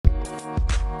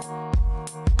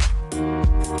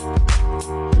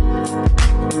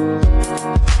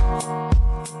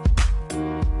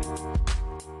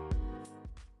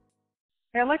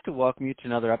I'd like to welcome you to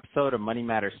another episode of Money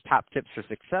Matters Top Tips for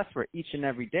Success, where each and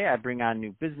every day I bring on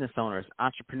new business owners,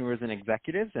 entrepreneurs, and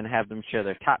executives and have them share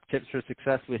their top tips for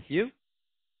success with you.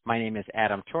 My name is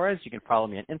Adam Torres. You can follow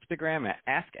me on Instagram at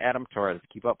AskAdamTorres.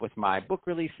 Keep up with my book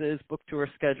releases, book tour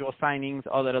schedule, signings,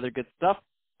 all that other good stuff.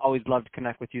 Always love to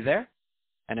connect with you there.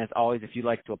 And as always, if you'd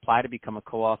like to apply to become a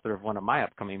co-author of one of my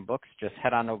upcoming books, just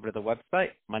head on over to the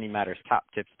website,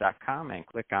 moneymatterstoptips.com, and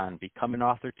click on Become an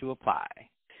Author to apply.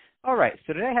 All right,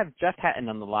 so today I have Jeff Hatton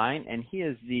on the line, and he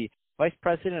is the Vice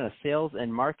President of Sales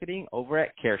and Marketing over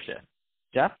at CareShift.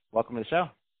 Jeff, welcome to the show.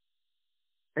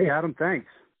 Hey, Adam, thanks.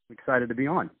 I'm excited to be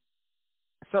on.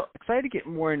 So excited to get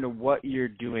more into what you're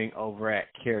doing over at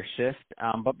CareShift.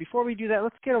 But before we do that,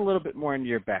 let's get a little bit more into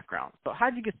your background. So how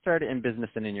did you get started in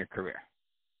business and in your career?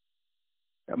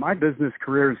 My business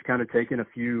career has kind of taken a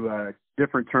few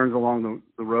different turns along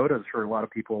the road. I'm sure a lot of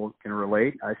people can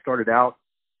relate. I started out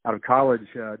of college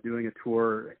doing a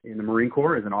tour in the Marine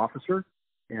Corps as an officer,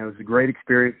 and it was a great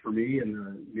experience for me in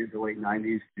the mid to late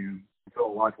 90s to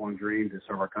fulfill a lifelong dream to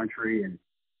serve our country and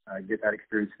get that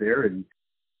experience there. And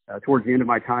towards the end of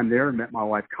my time there, I met my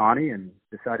wife Connie and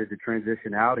decided to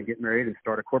transition out and get married and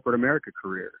start a corporate America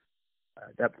career.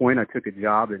 At that point, I took a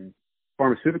job in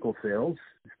pharmaceutical sales.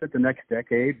 I spent the next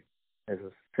decade as a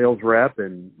sales rep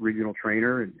and regional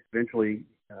trainer, and eventually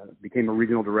became a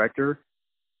regional director,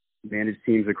 managed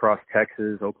teams across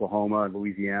Texas, Oklahoma, and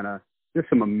Louisiana. Just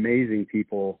some amazing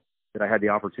people that I had the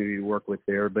opportunity to work with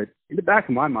there. But in the back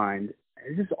of my mind,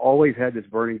 I just always had this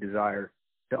burning desire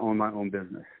to own my own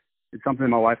business. It's something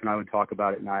my wife and I would talk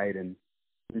about at night, and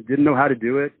didn't know how to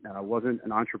do it. I wasn't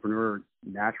an entrepreneur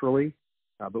naturally.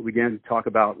 But we began to talk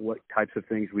about what types of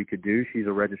things we could do. She's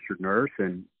a registered nurse,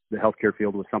 and the healthcare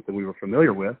field was something we were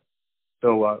familiar with.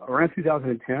 So around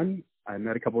 2010, I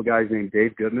met a couple of guys named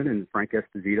Dave Goodman and Frank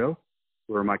Esposito,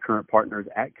 who are my current partners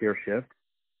at CareShift.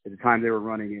 At the time, they were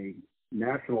running a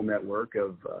national network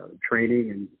of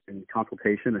training and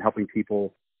consultation and helping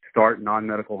people start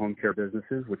non-medical home care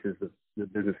businesses, which is the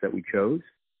business that we chose.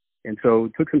 And so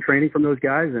took some training from those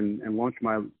guys and launched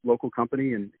my local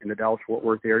company in the Dallas-Fort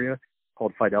Worth area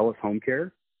called Fidelis Home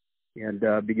Care, and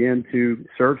began to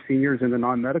serve seniors in the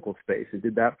non-medical space, and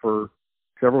did that for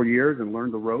several years and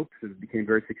learned the ropes and became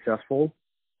very successful.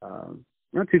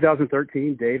 Around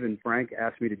 2013, Dave and Frank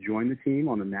asked me to join the team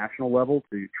on the national level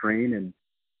to train and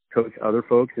coach other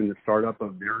folks in the startup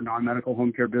of their non-medical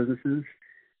home care businesses.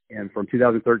 And from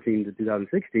 2013 to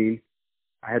 2016,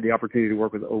 I had the opportunity to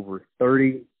work with over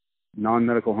 30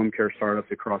 non-medical home care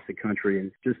startups across the country.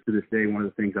 And just to this day, one of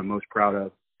the things I'm most proud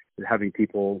of is having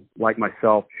people like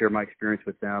myself share my experience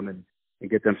with them and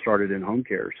get them started in home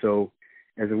care. So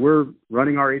as we're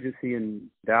running our agency in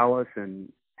Dallas and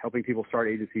helping people start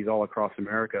agencies all across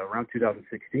America, around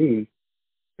 2016,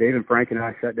 Dave and Frank and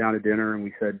I sat down at dinner and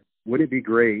we said, wouldn't it be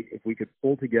great if we could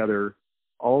pull together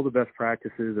all the best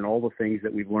practices and all the things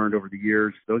that we've learned over the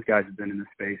years? Those guys have been in this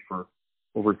space for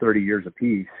over 30 years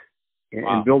apiece,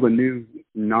 and build a new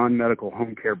non-medical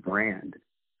home care brand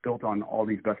built on all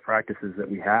these best practices that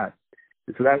we had.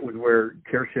 And so that was where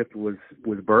CareShift was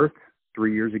birthed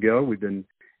 3 years ago. We've been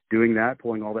doing that,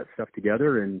 pulling all that stuff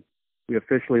together, and we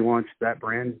officially launched that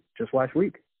brand just last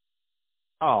week.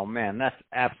 Oh man, that's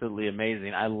absolutely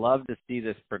amazing. I love to see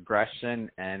this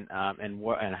progression and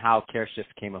how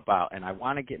CareShift came about, and I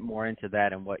want to get more into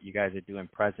that and what you guys are doing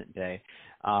present day.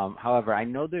 However, I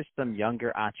know there's some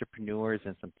younger entrepreneurs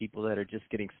and some people that are just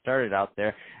getting started out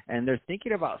there, and they're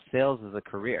thinking about sales as a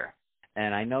career.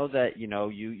 And I know that,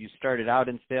 you started out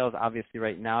in sales. Obviously,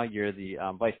 right now you're the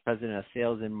vice president of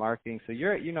sales and marketing. So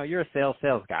you're a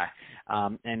sales guy.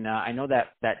 And I know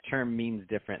that term means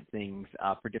different things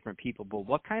for different people. But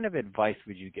what kind of advice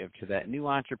would you give to that new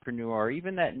entrepreneur or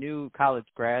even that new college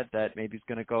grad that maybe is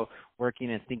going to go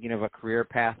working and thinking of a career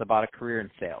path about a career in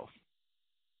sales?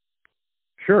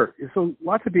 Sure. So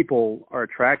lots of people are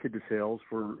attracted to sales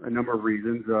for a number of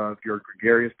reasons. If you're a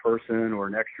gregarious person or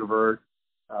an extrovert,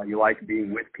 you like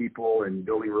being with people and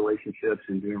building relationships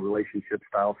and doing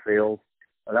relationship-style sales.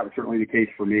 That was certainly the case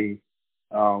for me.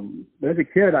 But as a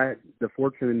kid, I had the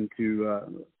fortune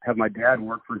to have my dad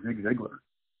work for Zig Ziglar.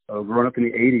 Growing up in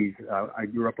the 80s, I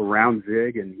grew up around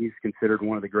Zig, and he's considered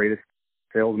one of the greatest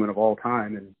salesmen of all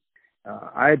time. And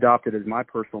I adopted as my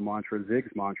personal mantra,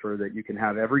 Zig's mantra, that you can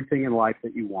have everything in life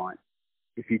that you want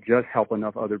if you just help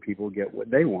enough other people get what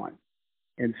they want.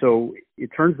 And so it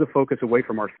turns the focus away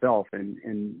from ourselves,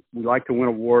 and we like to win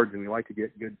awards and we like to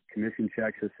get good commission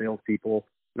checks as salespeople,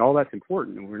 and all that's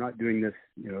important. And we're not doing this,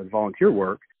 as volunteer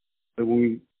work. But when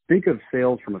we think of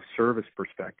sales from a service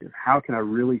perspective, how can I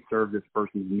really serve this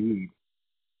person's need?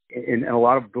 and a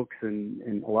lot of books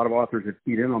and a lot of authors have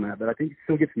keyed in on that, but I think it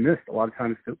still gets missed. A lot of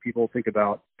times people think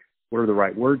about what are the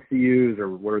right words to use or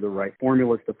what are the right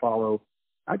formulas to follow.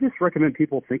 I just recommend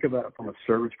people think about it from a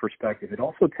service perspective. It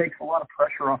also takes a lot of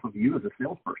pressure off of you as a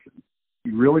salesperson.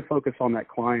 You really focus on that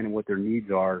client and what their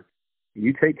needs are, and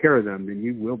you take care of them, then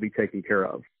you will be taken care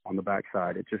of on the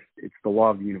backside. It's the law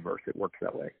of the universe. It works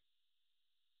that way.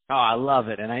 Oh, I love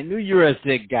it. And I knew you were a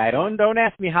Zig guy. Don't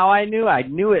ask me how I knew. I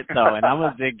knew it, though, and I'm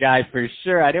a Zig guy for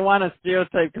sure. I didn't want to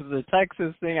stereotype because of the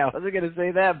Texas thing. I wasn't going to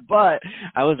say that, but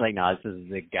I was like, no, this is a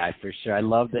Zig guy for sure. I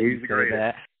love that you say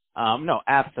that. No,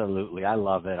 absolutely. I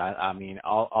love it. I mean,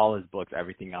 all his books,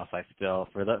 everything else, I still,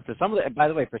 for some of the, by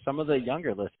the way, for some of the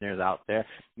younger listeners out there,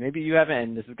 maybe you haven't,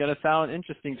 and this is going to sound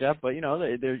interesting, Jeff, but you know,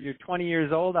 you're 20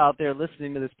 years old out there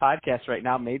listening to this podcast right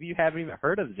now. Maybe you haven't even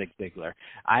heard of Zig Ziglar.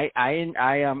 I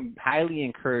highly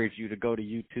encourage you to go to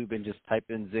YouTube and just type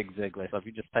in Zig Ziglar. So if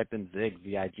you just type in Zig,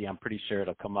 Z-I-G, I'm pretty sure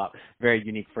it'll come up. Very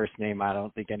unique first name. I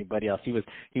don't think anybody else, he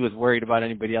was worried about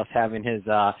anybody else having his,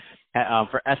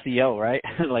 for SEO, right?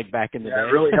 Like back in the day.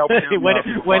 It really helped him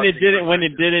when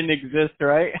it didn't exist,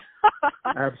 right?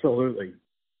 Absolutely.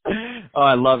 Oh,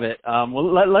 I love it.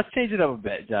 Well, let's change it up a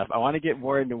bit, Jeff. I want to get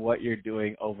more into what you're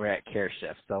doing over at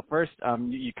CareShift. So first,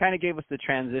 you kind of gave us the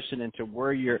transition into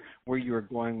where you were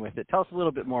going with it. Tell us a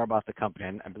little bit more about the company.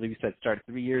 And I believe you said it started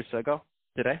 3 years ago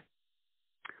today.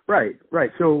 Right.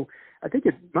 So I think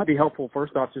it might be helpful,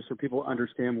 first off, just so people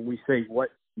understand when we say what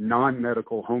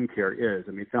non-medical home care is.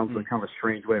 I mean, it sounds like kind of a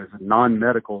strange way. It's a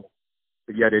non-medical,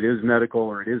 but yet it is medical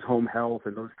or it is home health,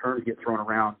 and those terms get thrown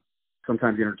around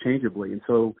sometimes interchangeably. And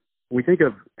so when we think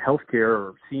of healthcare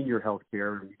or senior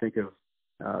healthcare, and we think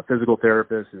of physical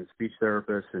therapists and speech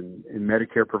therapists and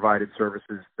Medicare-provided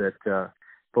services that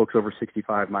folks over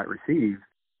 65 might receive,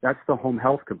 that's the home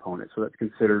health component. So that's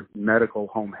considered medical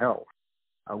home health.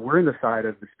 We're in the side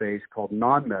of the space called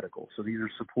non-medical. So these are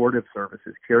supportive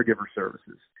services, caregiver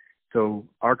services. So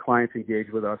our clients engage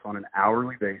with us on an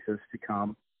hourly basis to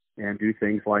come and do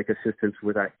things like assistance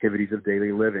with activities of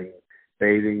daily living,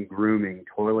 bathing, grooming,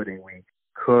 toileting. We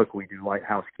cook, we do light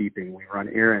housekeeping, we run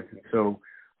errands. And so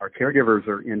our caregivers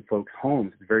are in folks'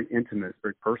 homes. It's very intimate,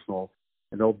 very personal,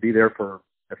 and they'll be there for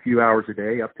a few hours a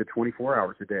day, up to 24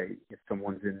 hours a day if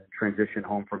someone's in transition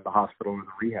home from the hospital or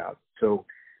the rehab. So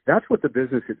that's what the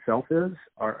business itself is.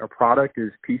 Our product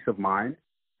is peace of mind.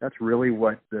 That's really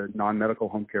what the non-medical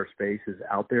home care space is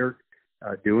out there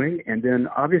doing. And then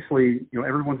obviously, you know,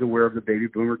 everyone's aware of the baby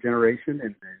boomer generation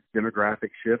and the demographic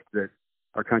shift that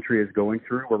our country is going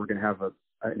through, where we're going to have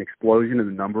an explosion in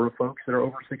the number of folks that are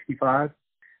over 65.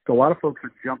 So a lot of folks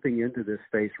are jumping into this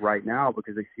space right now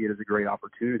because they see it as a great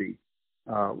opportunity.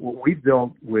 What we've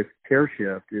built with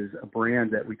CareShift is a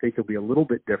brand that we think will be a little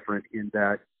bit different in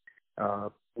that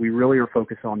we really are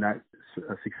focused on that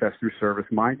success through service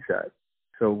mindset.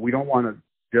 So we don't want to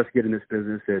just get in this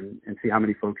business and see how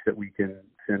many folks that we can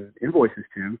send invoices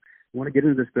to. We want to get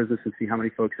into this business and see how many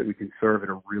folks that we can serve at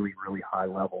a really, really high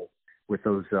level with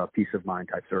those peace of mind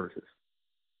type services.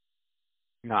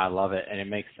 No, I love it, and it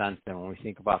makes sense. And when we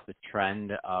think about the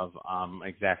trend of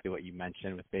exactly what you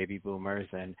mentioned with baby boomers,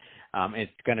 and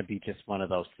it's going to be just one of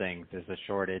those things. There's a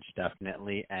shortage,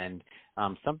 definitely, and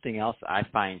something else I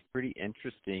find pretty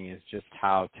interesting is just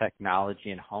how technology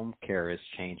and home care is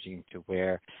changing to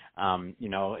where,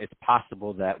 it's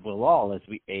possible that we'll all, as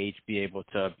we age, be able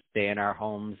to stay in our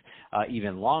homes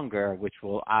even longer, which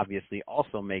will obviously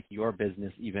also make your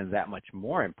business even that much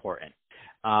more important.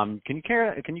 Can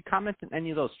you comment on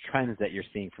any of those trends that you're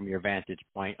seeing from your vantage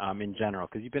point in general?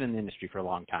 Because you've been in the industry for a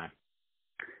long time.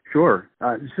 Sure.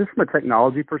 Just from a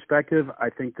technology perspective, I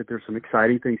think that there's some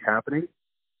exciting things happening,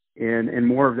 and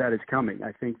more of that is coming.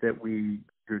 I think that we,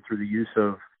 through the use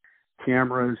of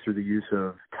cameras, through the use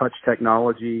of touch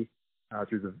technology,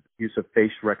 through the use of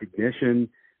face recognition,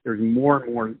 there's more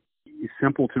and more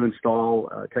simple to install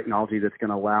technology that's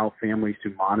going to allow families to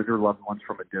monitor loved ones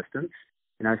from a distance.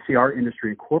 And I see our industry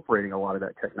incorporating a lot of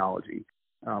that technology.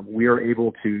 We are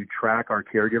able to track our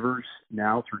caregivers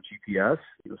now through GPS,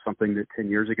 something that 10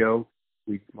 years ago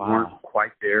we weren't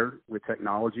quite there with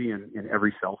technology in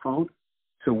every cell phone.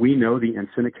 So we know the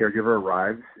instant a caregiver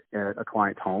arrives at a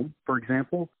client's home, for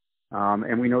example,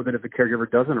 and we know that if a caregiver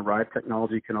doesn't arrive,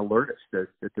 technology can alert us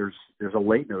that there's a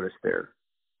late notice there.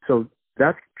 So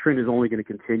that trend is only going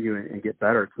to continue and get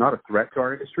better. It's not a threat to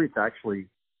our industry. It's actually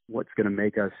what's going to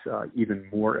make us even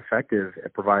more effective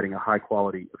at providing a high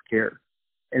quality of care.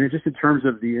 And then just in terms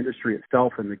of the industry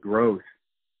itself and the growth,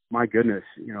 my goodness,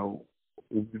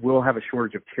 we'll have a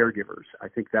shortage of caregivers. I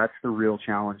think that's the real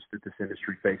challenge that this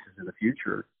industry faces in the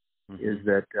future, is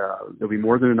that there'll be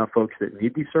more than enough folks that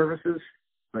need these services,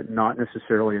 but not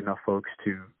necessarily enough folks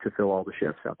to fill all the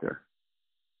shifts out there.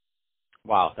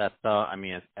 Wow, that's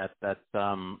definitely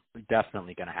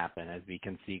going to happen, as we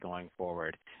can see going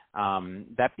forward.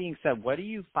 That being said, what do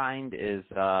you find is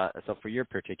so for your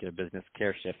particular business,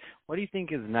 CareShift, what do you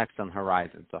think is next on the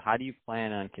horizon? So how do you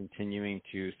plan on continuing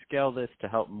to scale this to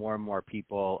help more and more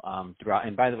people throughout?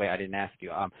 And by the way, I didn't ask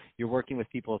you. You're working with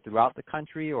people throughout the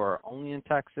country, or only in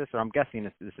Texas? Or I'm guessing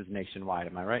this is nationwide.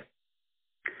 Am I right?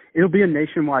 It'll be a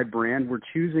nationwide brand. We're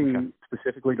choosing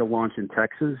specifically to launch in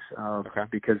Texas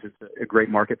because it's a great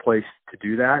marketplace to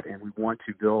do that, and we want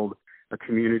to build a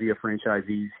community of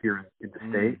franchisees here in the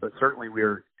state. But certainly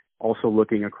we're also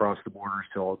looking across the borders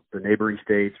to all the neighboring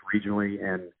states regionally,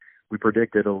 and we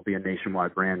predict it'll be a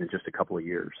nationwide brand in just a couple of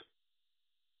years.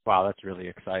 Wow, that's really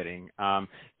exciting. So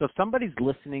if somebody's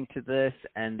listening to this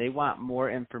and they want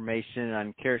more information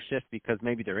on CareShift because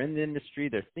maybe they're in the industry,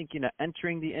 they're thinking of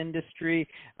entering the industry,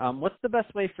 what's the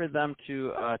best way for them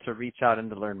to reach out and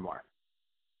to learn more?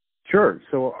 Sure.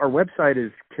 So our website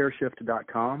is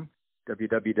careshift.com,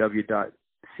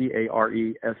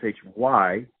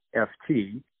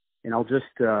 www.careshyft. And I'll just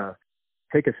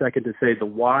take a second to say the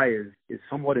why is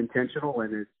somewhat intentional,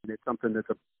 and it's something that's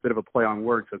a bit of a play on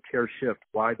words. So CareShift,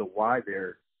 why the why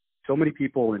there? So many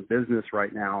people in business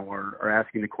right now are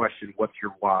asking the question, what's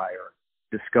your why? Or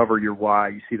discover your why.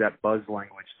 You see that buzz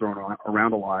language thrown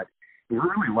around a lot. And we're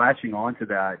really latching onto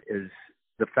that as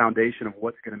the foundation of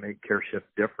what's going to make CareShift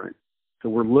different. So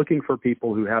we're looking for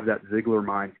people who have that Ziegler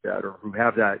mindset, or who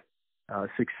have that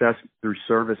success through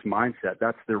service mindset.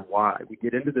 That's their why. We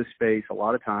get into this space a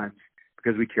lot of times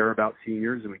because we care about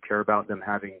seniors and we care about them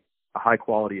having a high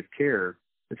quality of care.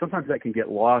 And sometimes that can get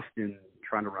lost in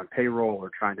trying to run payroll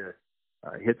or trying to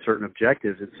hit certain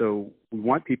objectives. And so we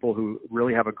want people who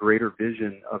really have a greater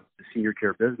vision of the senior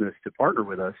care business to partner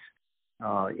with us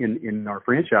in our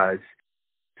franchise,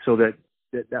 so that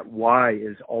why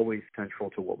is always central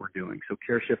to what we're doing. So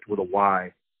CareShift with a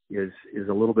why is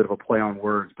a little bit of a play on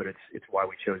words, but it's why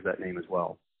we chose that name as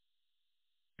well.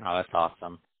 Oh, that's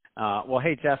awesome. Well,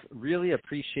 hey, Jeff, really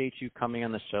appreciate you coming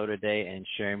on the show today and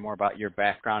sharing more about your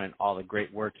background and all the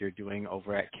great work you're doing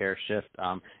over at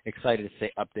CareShift. Excited to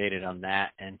stay updated on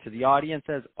that. And to the audience,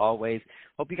 as always,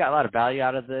 hope you got a lot of value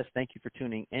out of this. Thank you for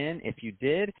tuning in. If you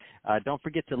did, don't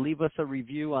forget to leave us a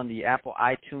review on the Apple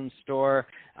iTunes Store.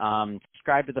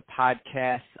 Subscribe to the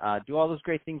podcast. Do all those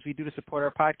great things we do to support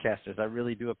our podcasters. I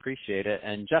really do appreciate it.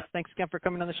 And Jeff, thanks again for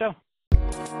coming on the show.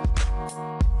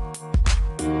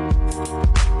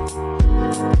 Thank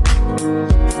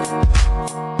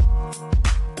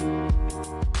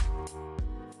you.